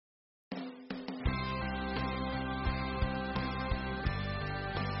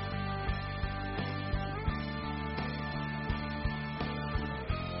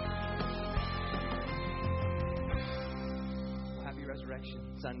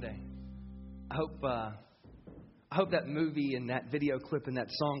Resurrection Sunday. I hope that movie and that video clip and that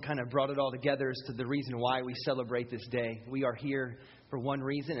song kind of brought it all together as to the reason why we celebrate this day. We are here for one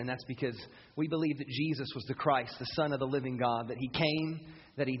reason, and that's because we believe that Jesus was the Christ, the Son of the living God, that He came,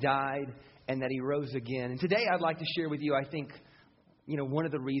 that He died, and that He rose again. And today I'd like to share with you, I think, one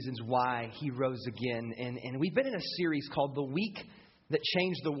of the reasons why He rose again. And we've been in a series called The Week That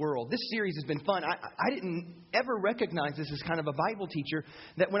Changed the World. This series has been fun. I didn't ever recognize this as kind of a Bible teacher,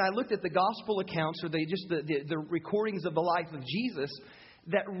 that when I looked at the gospel accounts or the recordings of the life of Jesus,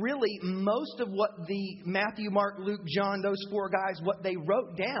 that really most of what the Matthew, Mark, Luke, John, those four guys, what they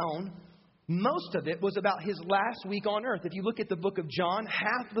wrote down, most of it was about His last week on earth. If you look at the book of John,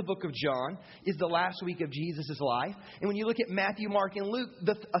 half the book of John is the last week of Jesus' life. And when you look at Matthew, Mark, and Luke,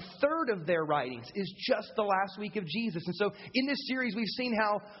 a third of their writings is just the last week of Jesus. And so in this series, we've seen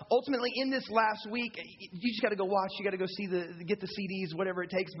how ultimately in this last week, you just got to go watch, you got to go see get the CDs, whatever it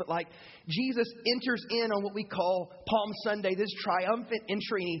takes. But like Jesus enters in on what we call Palm Sunday, this triumphant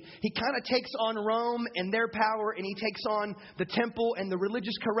entry. And he kind of takes on Rome and their power, and He takes on the temple and the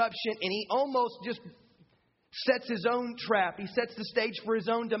religious corruption, and He almost just sets His own trap. He sets the stage for His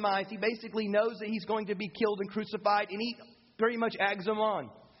own demise. He basically knows that He's going to be killed and crucified, and He pretty much eggs them on.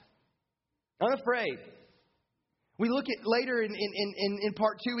 Unafraid. We look at later in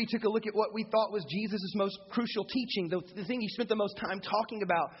part 2, we took a look at what we thought was Jesus' most crucial teaching, the thing He spent the most time talking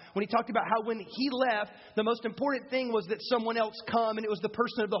about, when He talked about how when He left, the most important thing was that someone else come, and it was the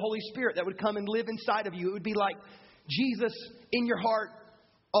person of the Holy Spirit that would come and live inside of you. It would be like Jesus in your heart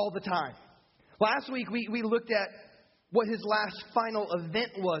all the time. Last week, we looked at what His last final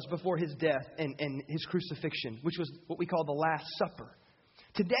event was before His death and His crucifixion, which was what we call the Last Supper.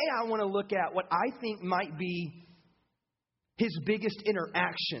 Today, I want to look at what I think might be His biggest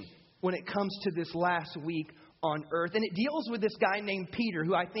interaction when it comes to this last week on earth. And it deals with this guy named Peter,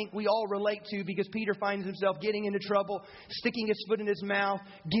 who I think we all relate to, because Peter finds himself getting into trouble, sticking his foot in his mouth,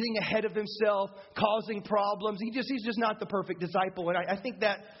 getting ahead of himself, causing problems. He's just not the perfect disciple. And I think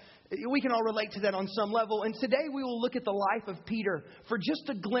that we can all relate to that on some level. And today we will look at the life of Peter for just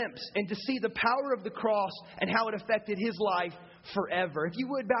a glimpse and to see the power of the cross and how it affected his life forever. If you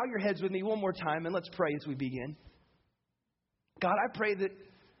would, bow your heads with me one more time and let's pray as we begin. God, I pray that,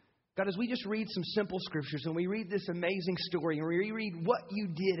 God, as we just read some simple scriptures and we read this amazing story and we reread what You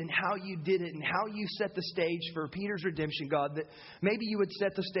did and how You did it and how You set the stage for Peter's redemption, God, that maybe You would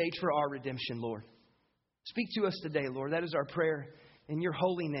set the stage for our redemption, Lord. Speak to us today, Lord. That is our prayer in Your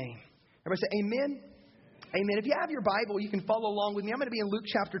holy name. Everybody say amen. Amen. If you have your Bible, you can follow along with me. I'm going to be in Luke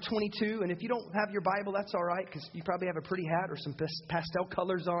chapter 22. And if you don't have your Bible, that's all right, because you probably have a pretty hat or some pastel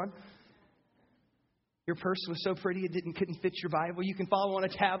colors on. Your purse was so pretty it couldn't fit your Bible. You can follow on a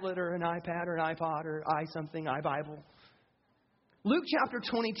tablet or an iPad or an iPod or iBible. Luke chapter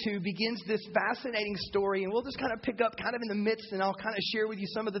 22 begins this fascinating story, and we'll just kind of pick up kind of in the midst, and I'll kind of share with you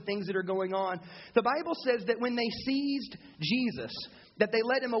some of the things that are going on. The Bible says that when they seized Jesus, that they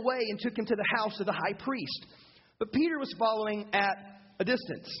led Him away and took Him to the house of the high priest. But Peter was following at a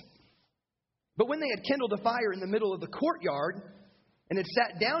distance. But when they had kindled a fire in the middle of the courtyard and had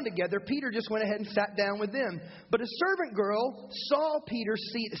sat down together, Peter just went ahead and sat down with them. But a servant girl saw Peter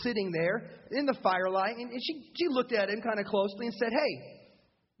sitting there in the firelight, and she looked at him kind of closely and said, "Hey,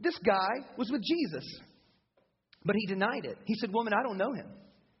 this guy was with Jesus." But he denied it. He said, "Woman, I don't know him."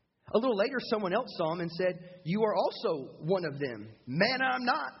 A little later, someone else saw him and said, "You are also one of them." "Man, I'm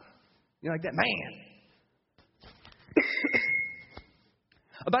not." You're like that, man.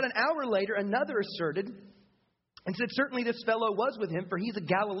 About an hour later, another asserted and said, "Certainly this fellow was with him, for he's a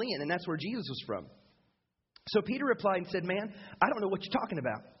Galilean," and that's where Jesus was from. So Peter replied and said, "Man, I don't know what you're talking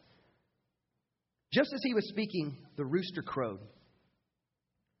about." Just as he was speaking, the rooster crowed.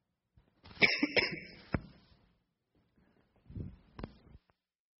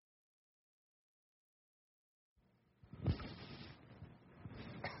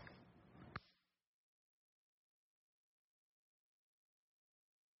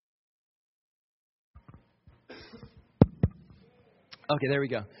 Okay, there we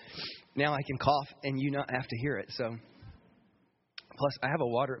go. Now I can cough and you not have to hear it. So, plus I have a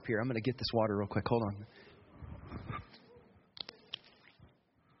water up here. I'm going to get this water real quick. Hold on.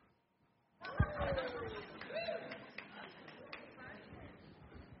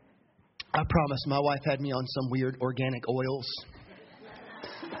 I promise my wife had me on some weird organic oils.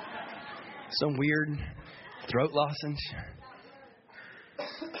 Some weird throat lozenge.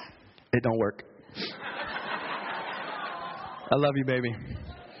 It don't work. I love you, baby.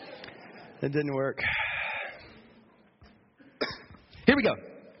 It didn't work. Here we go.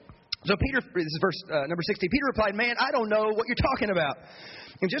 So Peter, this is verse number 16. Peter replied, man, I don't know what you're talking about.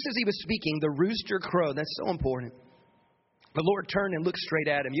 And just as he was speaking, the rooster crowed. That's so important. The Lord turned and looked straight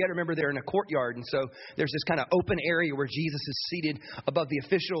at him. You got to remember they're in a courtyard. And so there's this kind of open area where Jesus is seated above the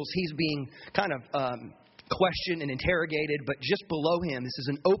officials. He's being kind of questioned and interrogated. But just below him, this is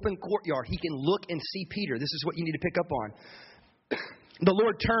an open courtyard. He can look and see Peter. This is what you need to pick up on. The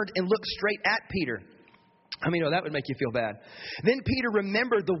Lord turned and looked straight at Peter. I mean, that would make you feel bad. Then Peter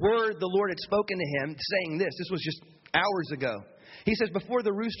remembered the word the Lord had spoken to him, saying this. This was just hours ago. He says, before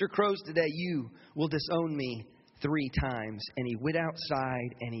the rooster crows today, you will disown me 3 times. And he went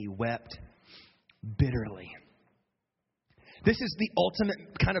outside and he wept bitterly. This is the ultimate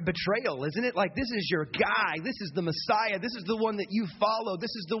kind of betrayal, isn't it? Like, this is your guy. This is the Messiah. This is the one that you follow. This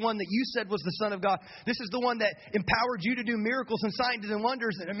is the one that you said was the Son of God. This is the one that empowered you to do miracles and signs and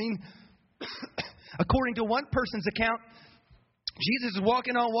wonders. And I mean, according to one person's account, Jesus is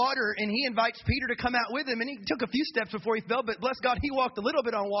walking on water and he invites Peter to come out with him. And he took a few steps before he fell, but bless God, he walked a little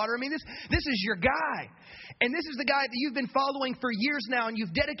bit on water. I mean, this is your guy. And this is the guy that you've been following for years now and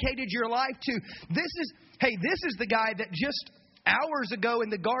you've dedicated your life to. This is the guy that just hours ago in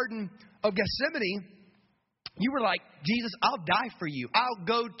the Garden of Gethsemane, you were like, Jesus, I'll die for you. I'll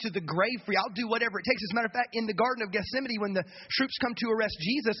go to the grave for you. I'll do whatever it takes. As a matter of fact, in the Garden of Gethsemane, when the troops come to arrest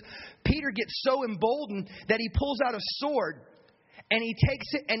Jesus, Peter gets so emboldened that he pulls out a sword and he takes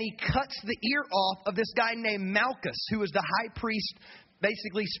it and he cuts the ear off of this guy named Malchus, who was the high priest,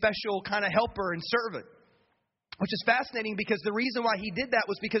 basically special kind of helper and servant. Which is fascinating because the reason why he did that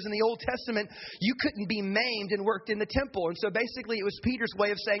was because in the Old Testament, you couldn't be maimed and worked in the temple. And so basically it was Peter's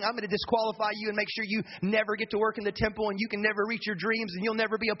way of saying, I'm going to disqualify you and make sure you never get to work in the temple and you can never reach your dreams and you'll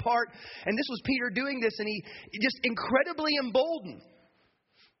never be a part. And this was Peter doing this and he just incredibly emboldened.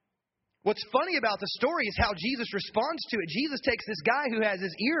 What's funny about the story is how Jesus responds to it. Jesus takes this guy who has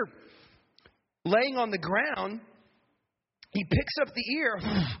his ear laying on the ground. He picks up the ear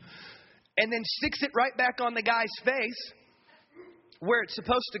and then sticks it right back on the guy's face where it's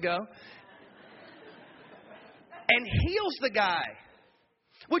supposed to go and heals the guy,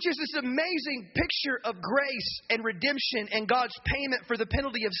 which is this amazing picture of grace and redemption and God's payment for the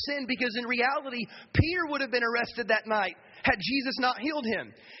penalty of sin. Because in reality, Peter would have been arrested that night had Jesus not healed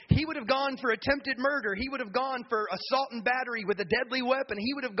him. He would have gone for attempted murder. He would have gone for assault and battery with a deadly weapon.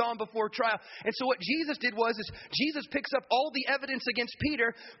 He would have gone before trial. And so what Jesus did was Jesus picks up all the evidence against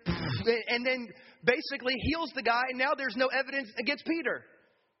Peter and then basically heals the guy. And now there's no evidence against Peter.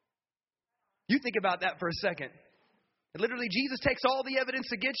 You think about that for a second. And literally, Jesus takes all the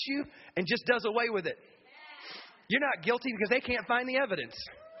evidence against you and just does away with it. You're not guilty because they can't find the evidence.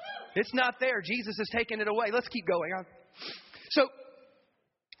 It's not there. Jesus has taken it away. Let's keep going.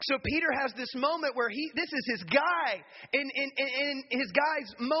 So Peter has this moment where this is his guy. In his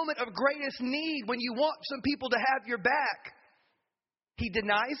guy's moment of greatest need, when you want some people to have your back. He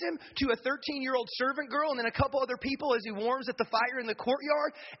denies him to a 13-year-old servant girl and then a couple other people as he warms at the fire in the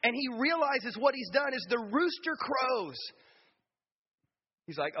courtyard. And he realizes what he's done is the rooster crows.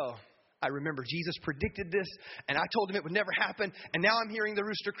 He's like, oh, I remember Jesus predicted this and I told him it would never happen. And now I'm hearing the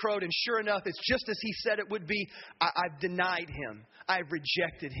rooster crowed. And sure enough, it's just as he said it would be. I've denied him. I've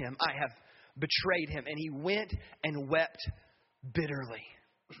rejected him. I have betrayed him. And he went and wept bitterly.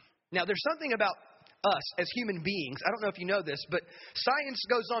 Now, there's something about us as human beings, I don't know if you know this, but science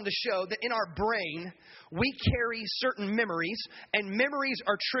goes on to show that in our brain, we carry certain memories, and memories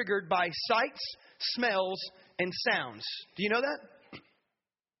are triggered by sights, smells, and sounds. Do you know that?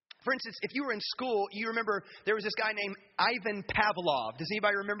 For instance, if you were in school, you remember there was this guy named Ivan Pavlov. Does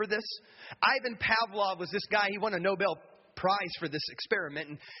anybody remember this? Ivan Pavlov was this guy, he won a Nobel Prize for this experiment,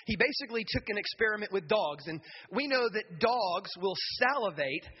 and he basically took an experiment with dogs. And we know that dogs will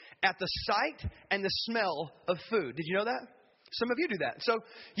salivate at the sight and the smell of food. Did you know that? Some of you do that. So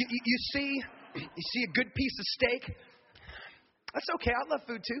you see a good piece of steak. That's okay. I love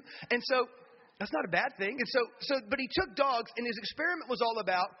food too. And so that's not a bad thing. And so but he took dogs, and his experiment was all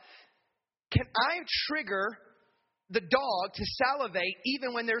about, can I trigger the dog to salivate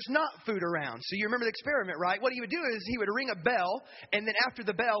even when there's not food around? So you remember the experiment, right? What he would do is he would ring a bell, and then after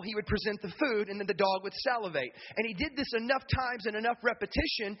the bell, he would present the food, and then the dog would salivate. And he did this enough times and enough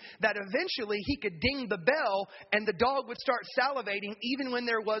repetition that eventually he could ding the bell, and the dog would start salivating even when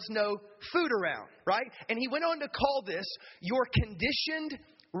there was no food around, right? And he went on to call this your conditioned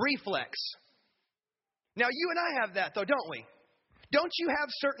reflex. Now, you and I have that, though, don't we? Don't you have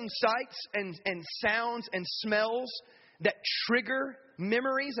certain sights and sounds and smells that trigger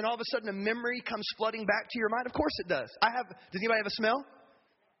memories, and all of a sudden a memory comes flooding back to your mind? Of course it does. Does anybody have a smell?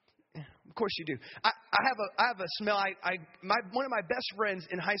 Of course you do. I have a smell. One of my best friends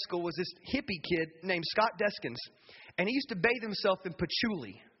in high school was this hippie kid named Scott Deskins, and he used to bathe himself in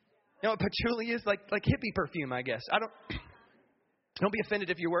patchouli. You know what patchouli is? Like hippie perfume, I guess. Don't be offended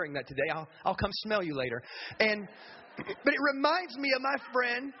if you're wearing that today. I'll come smell you later. But it reminds me of my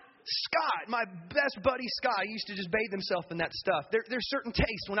friend Scott, my best buddy Scott. He used to just bathe himself in that stuff. There's certain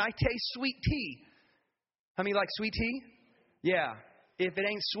tastes. When I taste sweet tea, how many like sweet tea? Yeah. If it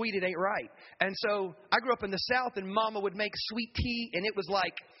ain't sweet, it ain't right. And so I grew up in the South, and Mama would make sweet tea, and it was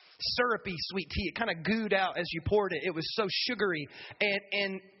like syrupy sweet tea. It kind of gooed out as you poured it. It was so sugary.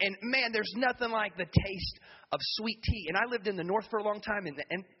 And man, there's nothing like the taste of sweet tea. And I lived in the North for a long time, and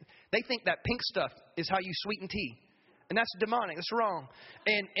they think that pink stuff is how you sweeten tea. And that's demonic. That's wrong.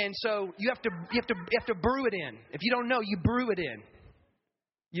 And so you have to brew it in. If you don't know, you brew it in.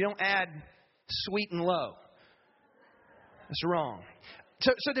 You don't add sweet and low. That's wrong.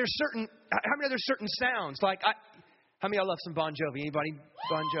 So there's certain. How many other certain sounds? Like how many of y'all love some Bon Jovi? Anybody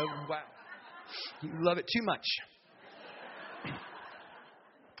Bon Jovi? Wow, you love it too much.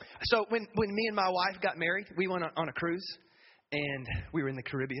 So when me and my wife got married, we went on a cruise, and we were in the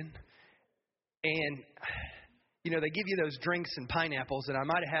Caribbean, and you know they give you those drinks and pineapples, and I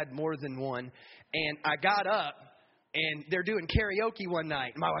might have had more than one, and I got up, and they're doing karaoke one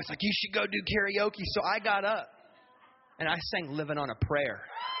night, and my wife's like, "You should go do karaoke." So I got up. And I sang Living on a Prayer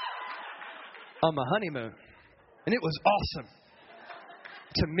on my honeymoon. And it was awesome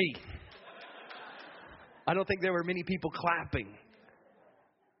to me. I don't think there were many people clapping.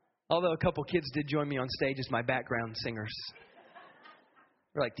 Although a couple kids did join me on stage as my background singers.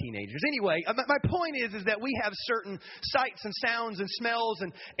 We're like teenagers. Anyway, my point is that we have certain sights and sounds and smells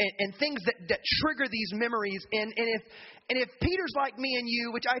and things that trigger these memories. And if Peter's like me and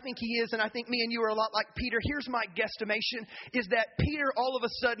you, which I think he is, and I think me and you are a lot like Peter, here's my guesstimation, is that Peter all of a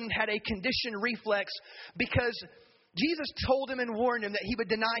sudden had a conditioned reflex because Jesus told him and warned him that he would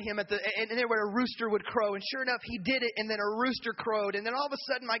deny him and there where a rooster would crow. And sure enough, he did it, and then a rooster crowed. And then all of a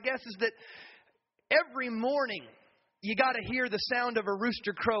sudden, my guess is that every morning, you got to hear the sound of a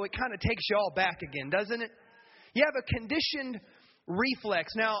rooster crow. It kind of takes you all back again, doesn't it? You have a conditioned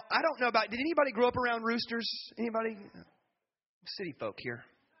reflex. Now, I don't know about, did anybody grow up around roosters? Anybody? City folk here.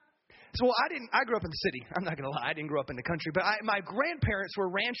 So, well, I grew up in the city. I'm not going to lie. I didn't grow up in the country. But my grandparents were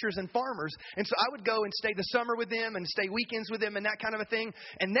ranchers and farmers. And so I would go and stay the summer with them and stay weekends with them and that kind of a thing.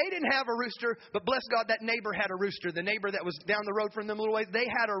 And they didn't have a rooster. But bless God, that neighbor had a rooster. The neighbor that was down the road from them a little ways, they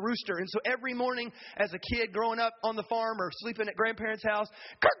had a rooster. And so every morning as a kid growing up on the farm or sleeping at grandparents' house,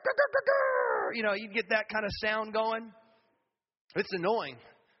 you know, you'd get that kind of sound going. It's annoying.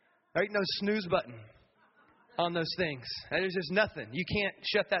 There ain't no snooze button on those things. There's just nothing. You can't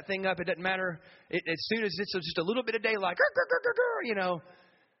shut that thing up. It doesn't matter. As soon as it's just a little bit of daylight, you know.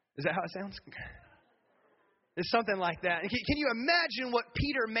 Is that how it sounds? It's something like that. Can you imagine what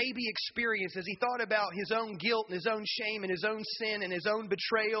Peter maybe experienced as he thought about his own guilt and his own shame and his own sin and his own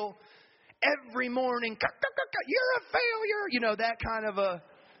betrayal? Every morning, you're a failure. You know, that kind of a,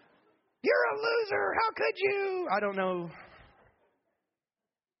 you're a loser. How could you? I don't know.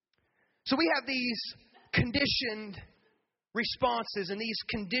 So we have these conditioned responses and these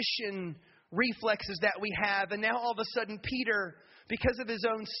conditioned reflexes that we have. And now all of a sudden Peter, because of his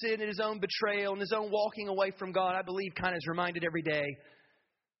own sin and his own betrayal and his own walking away from God, I believe kind of is reminded every day,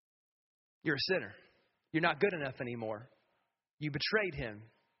 you're a sinner. You're not good enough anymore. You betrayed him.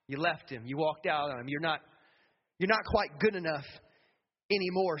 You left him. You walked out on him. You're not quite good enough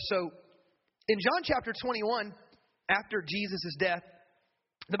anymore. So in John chapter 21, after Jesus' death,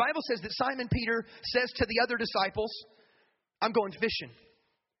 the Bible says that Simon Peter says to the other disciples, I'm going fishing.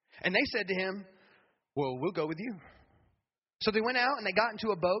 And they said to him, well, we'll go with you. So they went out and they got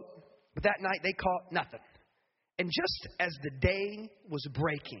into a boat, but that night they caught nothing. And just as the day was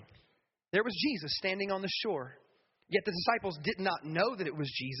breaking, there was Jesus standing on the shore. Yet the disciples did not know that it was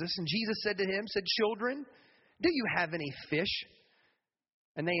Jesus. And Jesus said to him, children, do you have any fish?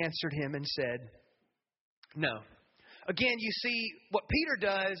 And they answered him and said, no. Again, you see, what Peter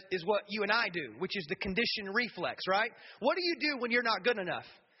does is what you and I do, which is the conditioned reflex, right? What do you do when you're not good enough?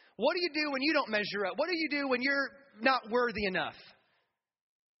 What do you do when you don't measure up? What do you do when you're not worthy enough?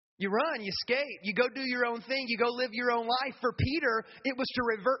 You run, you escape, you go do your own thing, you go live your own life. For Peter, it was to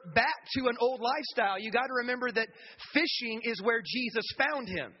revert back to an old lifestyle. You got to remember that fishing is where Jesus found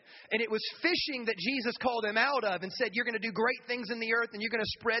him. And it was fishing that Jesus called him out of and said, you're going to do great things in the earth and you're going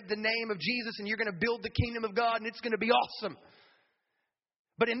to spread the name of Jesus and you're going to build the kingdom of God and it's going to be awesome.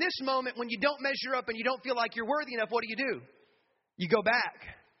 But in this moment, when you don't measure up and you don't feel like you're worthy enough, what do? You go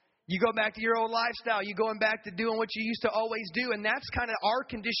back. You go back to your old lifestyle. You're going back to doing what you used to always do. And that's kind of our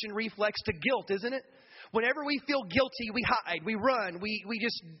conditioned reflex to guilt, isn't it? Whenever we feel guilty, we hide, we run, we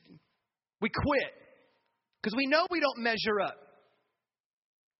quit. Because we know we don't measure up.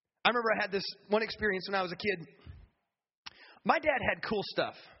 I remember I had this one experience when I was a kid. My dad had cool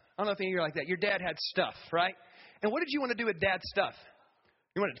stuff. I don't know if any of you are like that. Your dad had stuff, right? And what did you want to do with dad's stuff?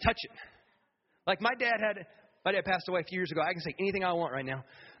 You wanted to touch it. Like my dad passed away a few years ago. I can say anything I want right now.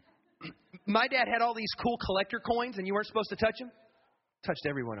 My dad had all these cool collector coins, and you weren't supposed to touch them. Touched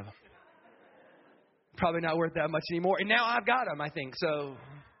every one of them. Probably not worth that much anymore. And now I've got them, I think. So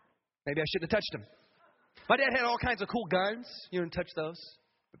maybe I shouldn't have touched them. My dad had all kinds of cool guns. You don't touch those.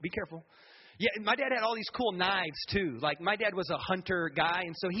 Be careful. Yeah, my dad had all these cool knives, too. Like, my dad was a hunter guy,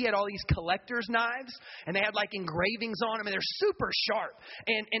 and so he had all these collector's knives, and they had, like, engravings on them, and they're super sharp.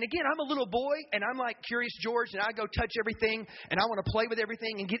 And again, I'm a little boy, and I'm like Curious George, and I go touch everything, and I want to play with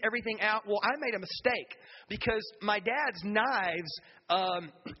everything and get everything out. Well, I made a mistake, because my dad's knives,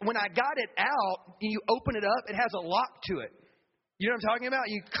 when I got it out, and you open it up, it has a lock to it. You know what I'm talking about?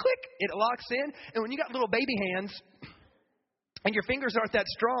 You click, it locks in, and when you got little baby hands and your fingers aren't that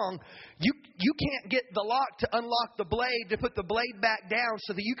strong, you can't get the lock to unlock the blade, to put the blade back down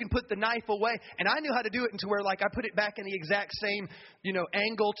so that you can put the knife away. And I knew how to do it into where, like, I put it back in the exact same,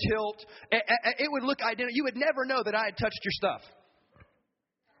 angle, tilt. It would look identical. You would never know that I had touched your stuff.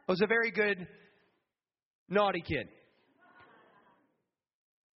 I was a very good, naughty kid.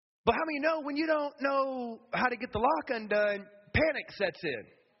 But how many know when you don't know how to get the lock undone, panic sets in?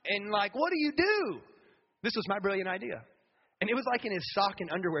 And like, what do you do? This was my brilliant idea. And it was like in his sock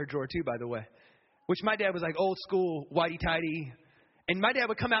and underwear drawer too, by the way. Which my dad was like old school, whitey-tighty. And my dad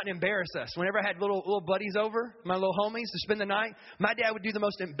would come out and embarrass us. Whenever I had little buddies over, my little homies, to spend the night, my dad would do the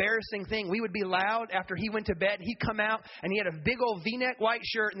most embarrassing thing. We would be loud after he went to bed. He'd come out, and he had a big old V-neck white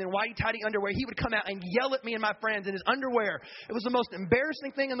shirt and then whitey-tighty underwear. He would come out and yell at me and my friends in his underwear. It was the most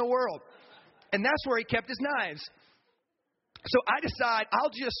embarrassing thing in the world. And that's where he kept his knives. So I decide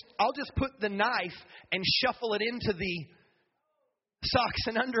I'll just put the knife and shuffle it into the socks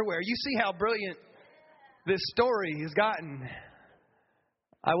and underwear. You see how brilliant this story has gotten.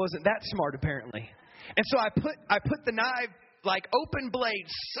 I wasn't that smart, apparently. And so I put the knife, like open blade,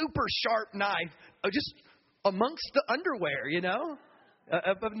 super sharp knife, just amongst the underwear,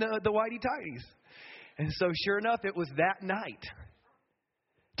 of the whitey-tighties. And so sure enough, it was that night.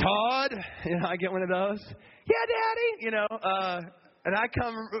 Todd, I get one of those. Yeah, Daddy, and I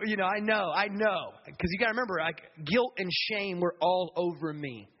come, I know. Because you got to remember, like, guilt and shame were all over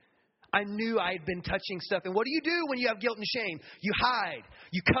me. I knew I had been touching stuff. And what do you do when you have guilt and shame? You hide.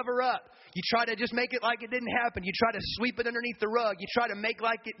 You cover up. You try to just make it like it didn't happen. You try to sweep it underneath the rug. You try to make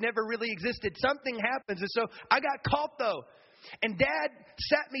like it never really existed. Something happens. And so I got caught, though. And Dad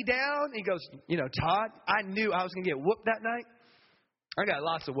sat me down. And he goes, Todd, I knew I was going to get whooped that night. I got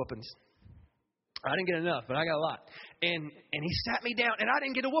lots of whoopings. I didn't get enough, but I got a lot. And he sat me down, and I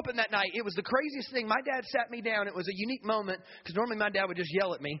didn't get a whooping that night. It was the craziest thing. My dad sat me down. It was a unique moment, because normally my dad would just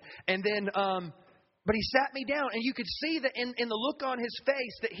yell at me. And then, but he sat me down, and you could see that in the look on his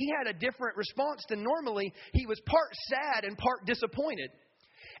face that he had a different response than normally. He was part sad and part disappointed.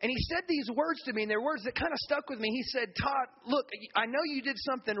 And he said these words to me, and they're words that kind of stuck with me. He said, Todd, look, I know you did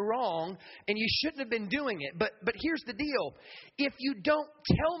something wrong, and you shouldn't have been doing it. But here's the deal. If you don't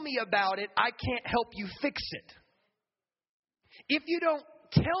tell me about it, I can't help you fix it. If you don't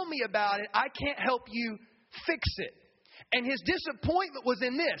tell me about it, I can't help you fix it. And his disappointment was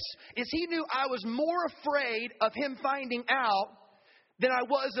in this, is he knew I was more afraid of him finding out than I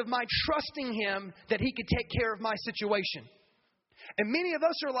was of my trusting him that he could take care of my situation. And many of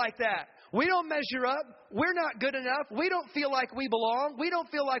us are like that. We don't measure up. We're not good enough. We don't feel like we belong. We don't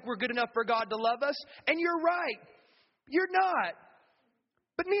feel like we're good enough for God to love us. And you're right. You're not.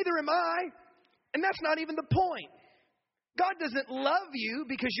 But neither am I. And that's not even the point. God doesn't love you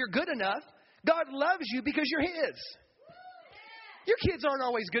because you're good enough. God loves you because you're His. Your kids aren't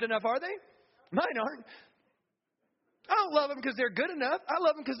always good enough, are they? Mine aren't. I don't love them because they're good enough. I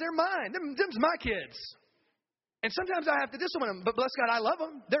love them because they're mine. Them's my kids. And sometimes I have to discipline them, but bless God, I love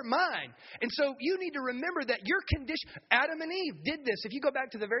them. They're mine. And so you need to remember that your condition, Adam and Eve did this. If you go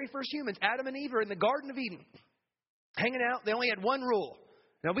back to the very first humans, Adam and Eve are in the Garden of Eden, hanging out. They only had one rule.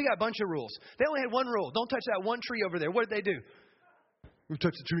 Now, we got a bunch of rules. They only had one rule. Don't touch that one tree over there. What did they do? You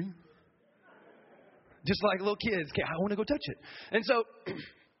touch the tree? Just like little kids. Okay, I want to go touch it. And so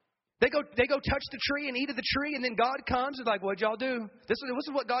They go touch the tree and eat of the tree, and then God comes and like, what'd y'all do? This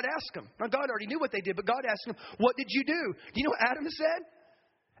is what God asked them. Now, God already knew what they did, but God asked them, what did you do? Do you know what Adam said?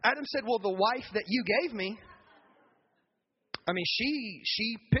 Adam said, well, the wife that you gave me, I mean,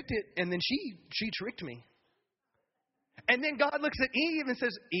 she picked it, and then she tricked me. And then God looks at Eve and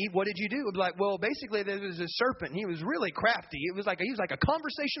says, Eve, what did you do? I'd be like, well, basically there was a serpent. He was really crafty. He was like a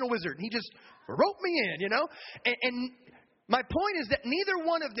conversational wizard. He just roped me in, you know. And my point is that neither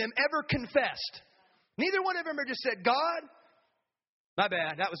one of them ever confessed. Neither one of them ever just said, God, my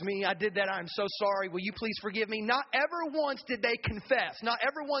bad. That was me. I did that. I'm so sorry. Will you please forgive me? Not ever once did they confess. Not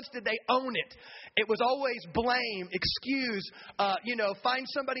ever once did they own it. It was always blame, excuse, find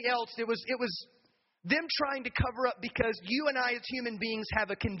somebody else. It was them trying to cover up, because you and I as human beings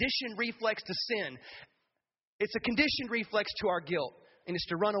have a conditioned reflex to sin. It's a conditioned reflex to our guilt. And it's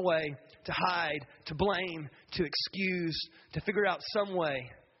to run away, to hide, to blame, to excuse, to figure out some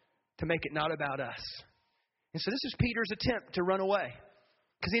way to make it not about us. And so this is Peter's attempt to run away.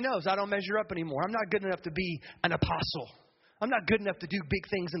 Because he knows, I don't measure up anymore. I'm not good enough to be an apostle. I'm not good enough to do big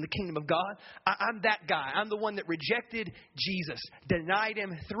things in the kingdom of God. I'm that guy. I'm the one that rejected Jesus, denied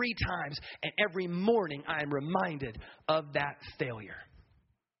him 3 times, and every morning I am reminded of that failure.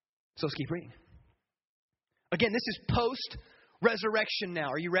 So let's keep reading. Again, this is post-resurrection now.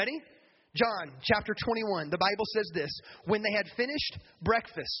 Are you ready? John chapter 21, the Bible says this. When they had finished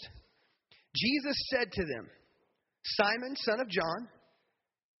breakfast, Jesus said to them, Simon, son of John.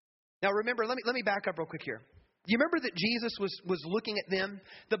 Now remember, let me back up real quick here. You remember that Jesus was looking at them?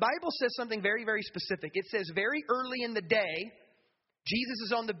 The Bible says something very, very specific. It says very early in the day, Jesus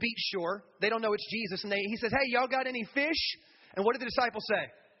is on the beach shore. They don't know it's Jesus. And he says, hey, y'all got any fish? And what did the disciples say?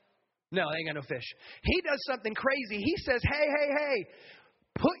 No, they ain't got no fish. He does something crazy. He says, hey,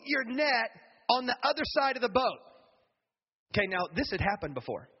 put your net on the other side of the boat. Okay, now this had happened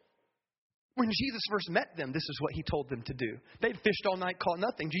before. When Jesus first met them, this is what he told them to do. They'd fished all night, caught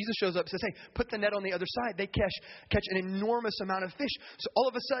nothing. Jesus shows up and says, hey, put the net on the other side. They catch an enormous amount of fish. So all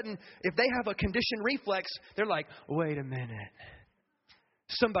of a sudden, if they have a conditioned reflex, they're like, wait a minute.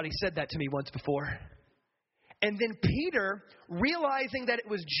 Somebody said that to me once before. And then Peter, realizing that it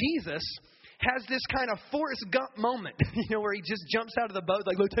was Jesus, has this kind of Forrest Gump moment, where he just jumps out of the boat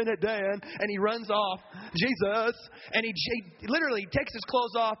like Lieutenant Dan, and he runs off, Jesus, and he literally takes his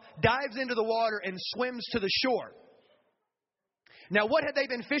clothes off, dives into the water, and swims to the shore. Now, what had they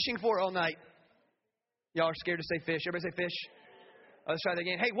been fishing for all night? Y'all are scared to say fish. Everybody say fish. Let's try that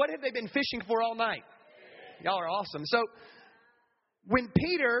again. Hey, what had they been fishing for all night? Y'all are awesome. So, when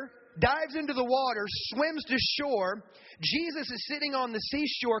Peter dives into the water, swims to shore, Jesus is sitting on the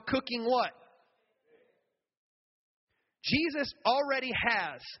seashore cooking what? Jesus already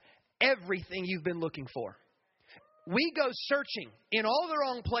has everything you've been looking for. We go searching in all the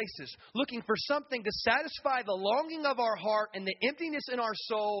wrong places, looking for something to satisfy the longing of our heart and the emptiness in our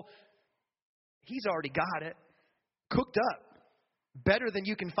soul. He's already got it, cooked up, better than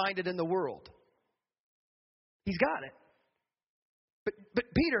you can find it in the world. He's got it. But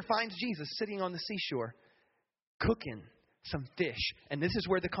Peter finds Jesus sitting on the seashore, cooking some fish. And this is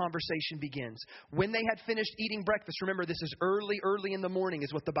where the conversation begins. When they had finished eating breakfast, remember this is early in the morning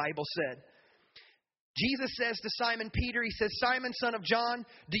is what the Bible said. Jesus says to Simon Peter, he says, Simon, son of John,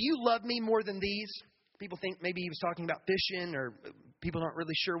 do you love me more than these? People think maybe he was talking about fishing, or people aren't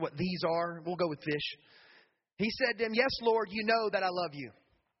really sure what these are. We'll go with fish. He said to him, yes, Lord, you know that I love you.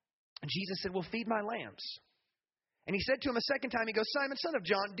 And Jesus said, well, feed my lambs. And he said to him a second time, he goes, Simon, son of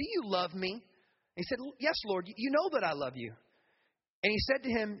John, do you love me? He said, yes, Lord, you know that I love you. And he said to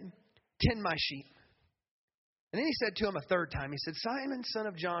him, tend my sheep. And then he said to him a third time, he said, Simon, son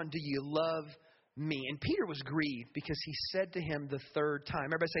of John, do you love me? And Peter was grieved because he said to him the third time.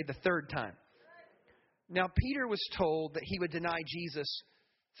 Everybody say the third time. Now, Peter was told that he would deny Jesus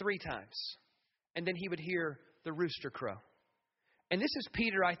 3 times. And then he would hear the rooster crow. And this is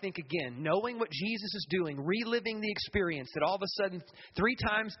Peter, I think, again, knowing what Jesus is doing, reliving the experience that all of a sudden 3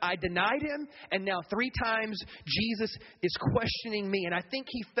 times I denied him, and now 3 times Jesus is questioning me. And I think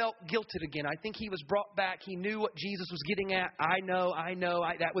he felt guilted again. I think he was brought back. He knew what Jesus was getting at. I know,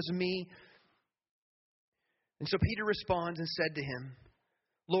 that was me. And so Peter responds and said to him,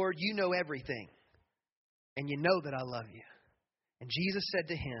 Lord, you know everything, and you know that I love you. And Jesus said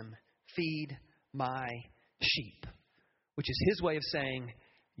to him, feed my sheep. Which is his way of saying,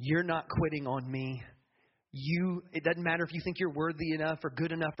 you're not quitting on me. It doesn't matter if you think you're worthy enough or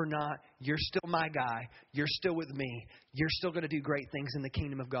good enough or not. You're still my guy. You're still with me. You're still going to do great things in the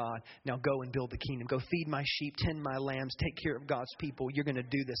kingdom of God. Now go and build the kingdom. Go feed my sheep, tend my lambs, take care of God's people. You're going to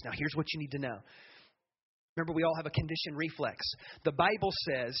do this. Now here's what you need to know. Remember, we all have a conditioned reflex. The Bible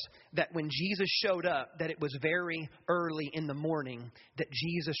says that when Jesus showed up, that it was very early in the morning that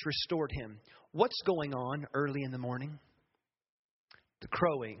Jesus restored him. What's going on early in the morning? The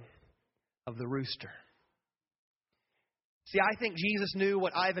crowing of the rooster. See, I think Jesus knew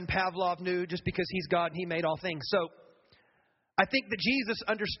what Ivan Pavlov knew just because he's God and he made all things. So I think that Jesus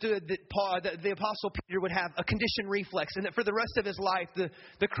understood that the Apostle Peter would have a conditioned reflex, and that for the rest of his life,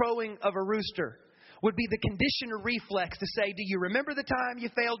 the crowing of a rooster would be the conditioned reflex to say, do you remember the time you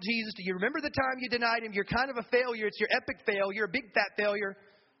failed Jesus? Do you remember the time you denied him? You're kind of a failure. It's your epic fail. You're a big fat failure.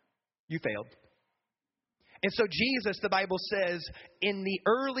 You failed. And so Jesus, the Bible says, in the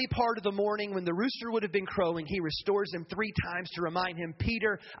early part of the morning when the rooster would have been crowing, he restores him 3 times to remind him,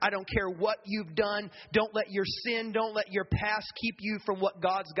 Peter, I don't care what you've done. Don't let your sin, don't let your past keep you from what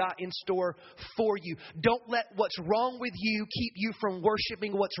God's got in store for you. Don't let what's wrong with you keep you from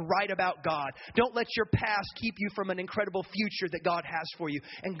worshiping what's right about God. Don't let your past keep you from an incredible future that God has for you.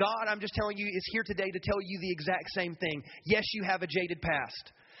 And God, I'm just telling you, is here today to tell you the exact same thing. Yes, you have a jaded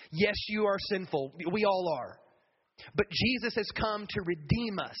past. Yes, you are sinful. We all are. But Jesus has come to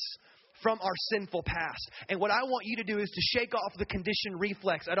redeem us from our sinful past. And what I want you to do is to shake off the conditioned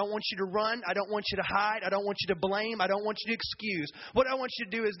reflex. I don't want you to run. I don't want you to hide. I don't want you to blame. I don't want you to excuse. What I want you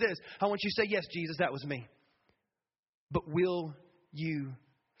to do is this. I want you to say, yes, Jesus, that was me. But will you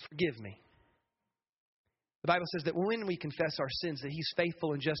forgive me? The Bible says that when we confess our sins, that He's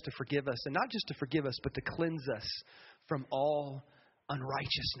faithful and just to forgive us. And not just to forgive us, but to cleanse us from all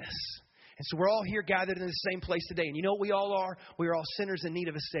unrighteousness. And so we're all here gathered in the same place today. And you know what we all are? We are all sinners in need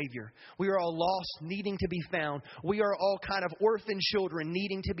of a Savior. We are all lost, needing to be found. We are all kind of orphan children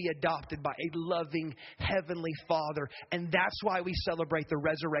needing to be adopted by a loving Heavenly Father. And that's why we celebrate the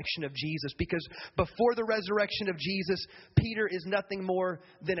resurrection of Jesus. Because before the resurrection of Jesus, Peter is nothing more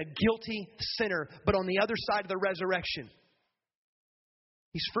than a guilty sinner. But on the other side of the resurrection,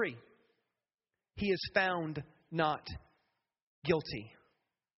 he's free. He is found not guilty.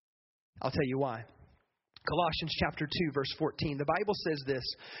 I'll tell you why. Colossians chapter 2, verse 14. The Bible says this.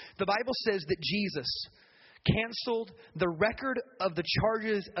 The Bible says that Jesus canceled the record of the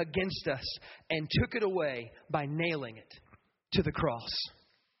charges against us and took it away by nailing it to the cross.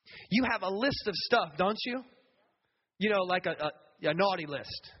 You have a list of stuff, don't you? You know, like a naughty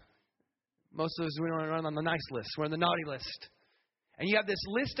list. Most of us, we don't run on the nice list. We're on the naughty list. And you have this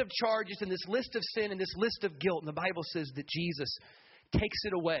list of charges and this list of sin and this list of guilt. And the Bible says that Jesus takes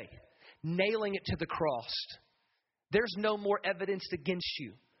it away, nailing it to the cross. There's no more evidence against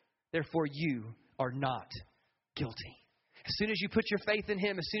you. Therefore, you are not guilty. As soon as you put your faith in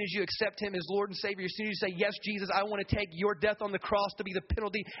Him, as soon as you accept Him as Lord and Savior, as soon as you say, yes, Jesus, I want to take your death on the cross to be the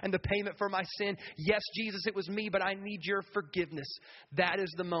penalty and the payment for my sin. Yes, Jesus, it was me, but I need your forgiveness. That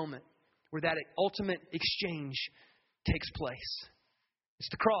is the moment where that ultimate exchange takes place. It's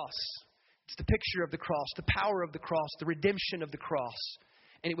the cross. It's the picture of the cross, the power of the cross, the redemption of the cross.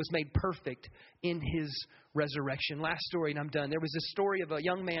 And it was made perfect in His resurrection. Last story, and I'm done. There was this story of a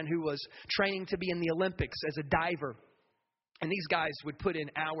young man who was training to be in the Olympics as a diver. And these guys would put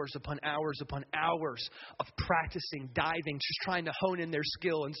in hours upon hours upon hours of practicing diving, just trying to hone in their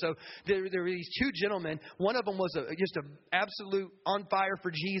skill. And so there were these 2 gentlemen. One of them was just an absolute on fire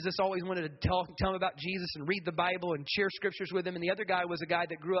for Jesus, always wanted to tell him about Jesus and read the Bible and share scriptures with him. And the other guy was a guy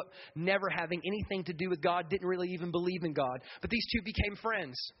that grew up never having anything to do with God, didn't really even believe in God. But these 2 became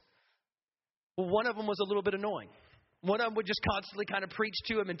friends. Well, one of them was a little bit annoying. One of them would just constantly kind of preach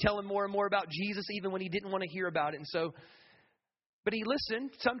to him and tell him more and more about Jesus, even when he didn't want to hear about it. And so, but he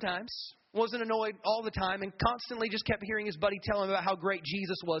listened sometimes, wasn't annoyed all the time, and constantly just kept hearing his buddy tell him about how great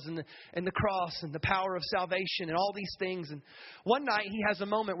Jesus was and the cross and the power of salvation and all these things. And one night he has a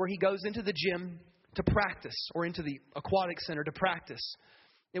moment where he goes into the gym to practice, or into the aquatic center to practice.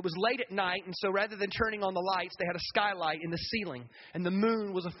 It was late at night, and so rather than turning on the lights, they had a skylight in the ceiling. And the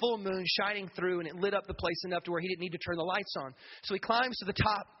moon was a full moon shining through, and it lit up the place enough to where he didn't need to turn the lights on. So he climbs to the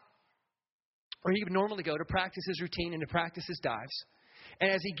top where he would normally go to practice his routine and to practice his dives.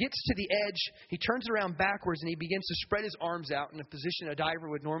 And as he gets to the edge, he turns around backwards and he begins to spread his arms out in a position a diver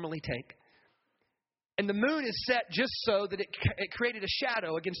would normally take. And the moon is set just so that it created a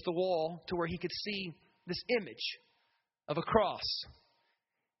shadow against the wall to where he could see this image of a cross.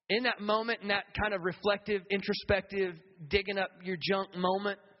 In that moment, in that kind of reflective, introspective, digging up your junk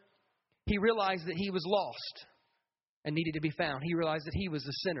moment, he realized that he was lost and needed to be found. He realized that he was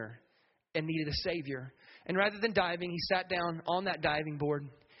a sinner and needed a Savior. And rather than diving, he sat down on that diving board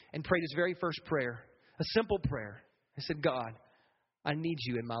and prayed his very first prayer, a simple prayer. He said, God, I need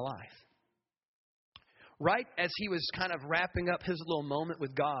you in my life. Right as he was kind of wrapping up his little moment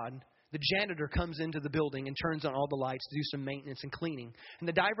with God, the janitor comes into the building and turns on all the lights to do some maintenance and cleaning. And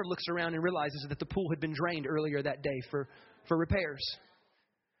the diver looks around and realizes that the pool had been drained earlier that day for repairs.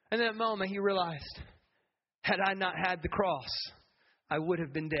 And in that moment, he realized, had I not had the cross, I would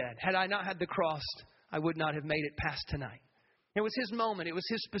have been dead. Had I not had the cross, I would not have made it past tonight. It was his moment. It was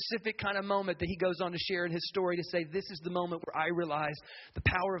his specific kind of moment that he goes on to share in his story to say, this is the moment where I realize the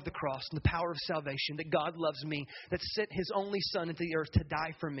power of the cross and the power of salvation, that God loves me, that sent his only son into the earth to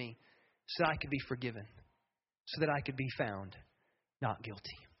die for me so that I could be forgiven, so that I could be found not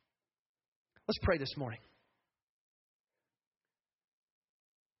guilty. Let's pray this morning.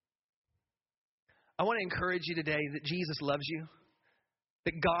 I want to encourage you today that Jesus loves you,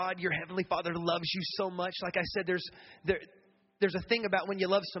 that God, your Heavenly Father, loves you so much. Like I said, there's a thing about when you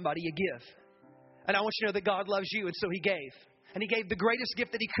love somebody, you give. And I want you to know that God loves you, and so he gave. And he gave the greatest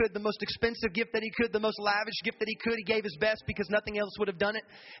gift that he could, the most expensive gift that he could, the most lavish gift that he could. He gave his best because nothing else would have done it.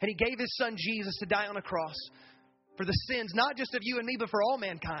 And he gave his son Jesus to die on a cross for the sins, not just of you and me, but for all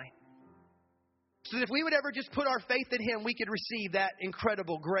mankind. So that if we would ever just put our faith in him, we could receive that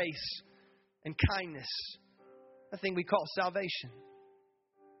incredible grace and kindness, a thing we call salvation.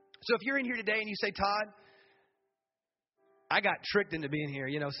 So if you're in here today and you say, Todd, I got tricked into being here.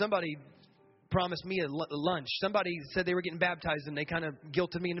 You know, somebody promised me a lunch. Somebody said they were getting baptized and they kind of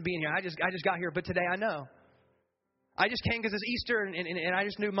guilted me into being here. I just got here, but today I know. I just came because it's Easter and I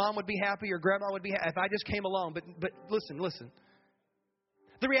just knew Mom would be happy or Grandma would be happy if I just came along. But listen.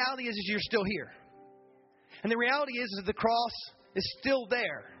 The reality is you're still here. And the reality is that the cross is still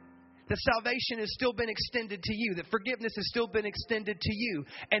there. That salvation has still been extended to you. That forgiveness has still been extended to you.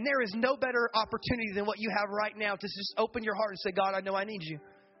 And there is no better opportunity than what you have right now to just open your heart and say, God, I know I need you.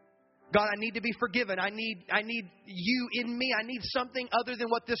 God, I need to be forgiven. I need you in me. I need something other than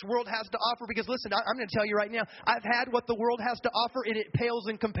what this world has to offer. Because listen, I'm going to tell you right now, I've had what the world has to offer and it pales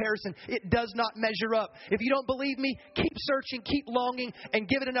in comparison. It does not measure up. If you don't believe me, keep searching, keep longing, and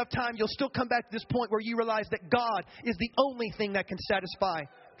give it enough time. You'll still come back to this point where you realize that God is the only thing that can satisfy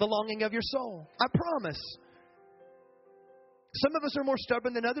the longing of your soul. I promise. Some of us are more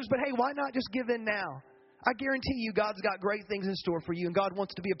stubborn than others, but hey, why not just give in now? I guarantee you God's got great things in store for you, and God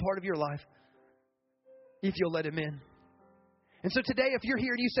wants to be a part of your life if you'll let him in. And so today, if you're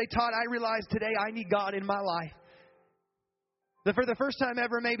here and you say, Todd, I realize today I need God in my life. That for the first time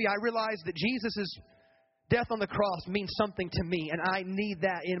ever, maybe I realize that Jesus' death on the cross means something to me, and I need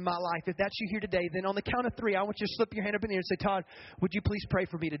that in my life. If that's you here today, then on the count of 3, I want you to slip your hand up in the air and say, Todd, would you please pray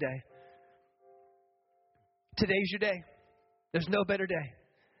for me today? Today's your day. There's no better day.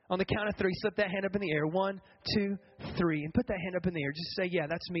 On the count of 3, slip that hand up in the air. 1, 2, 3. And put that hand up in the air. Just say, yeah,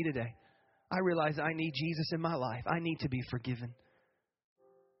 that's me today. I realize I need Jesus in my life. I need to be forgiven.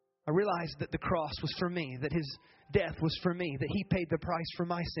 I realize that the cross was for me, that his death was for me, that he paid the price for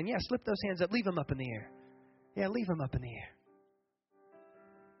my sin. Yeah, slip those hands up. Leave them up in the air. Yeah, leave them up in the air.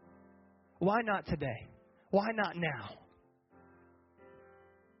 Why not today? Why not now?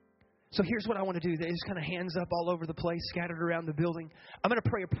 So here's what I want to do. There's kind of hands up all over the place, scattered around the building. I'm going to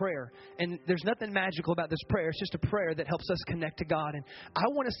pray a prayer. And there's nothing magical about this prayer. It's just a prayer that helps us connect to God. And I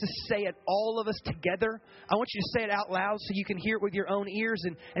want us to say it, all of us together. I want you to say it out loud so you can hear it with your own ears.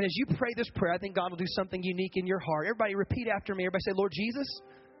 And as you pray this prayer, I think God will do something unique in your heart. Everybody repeat after me. Everybody say, Lord Jesus,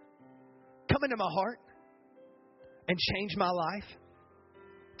 come into my heart and change my life.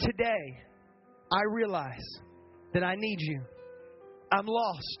 Today, I realize that I need you. I'm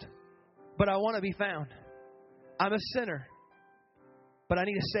lost, but I want to be found. I'm a sinner, but I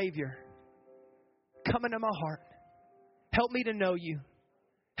need a Savior. Come into my heart. Help me to know you.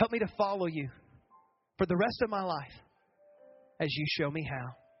 Help me to follow you for the rest of my life as you show me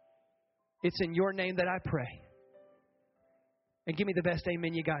how. It's in your name that I pray. And give me the best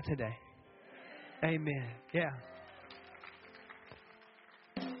amen you got today. Amen. Yeah.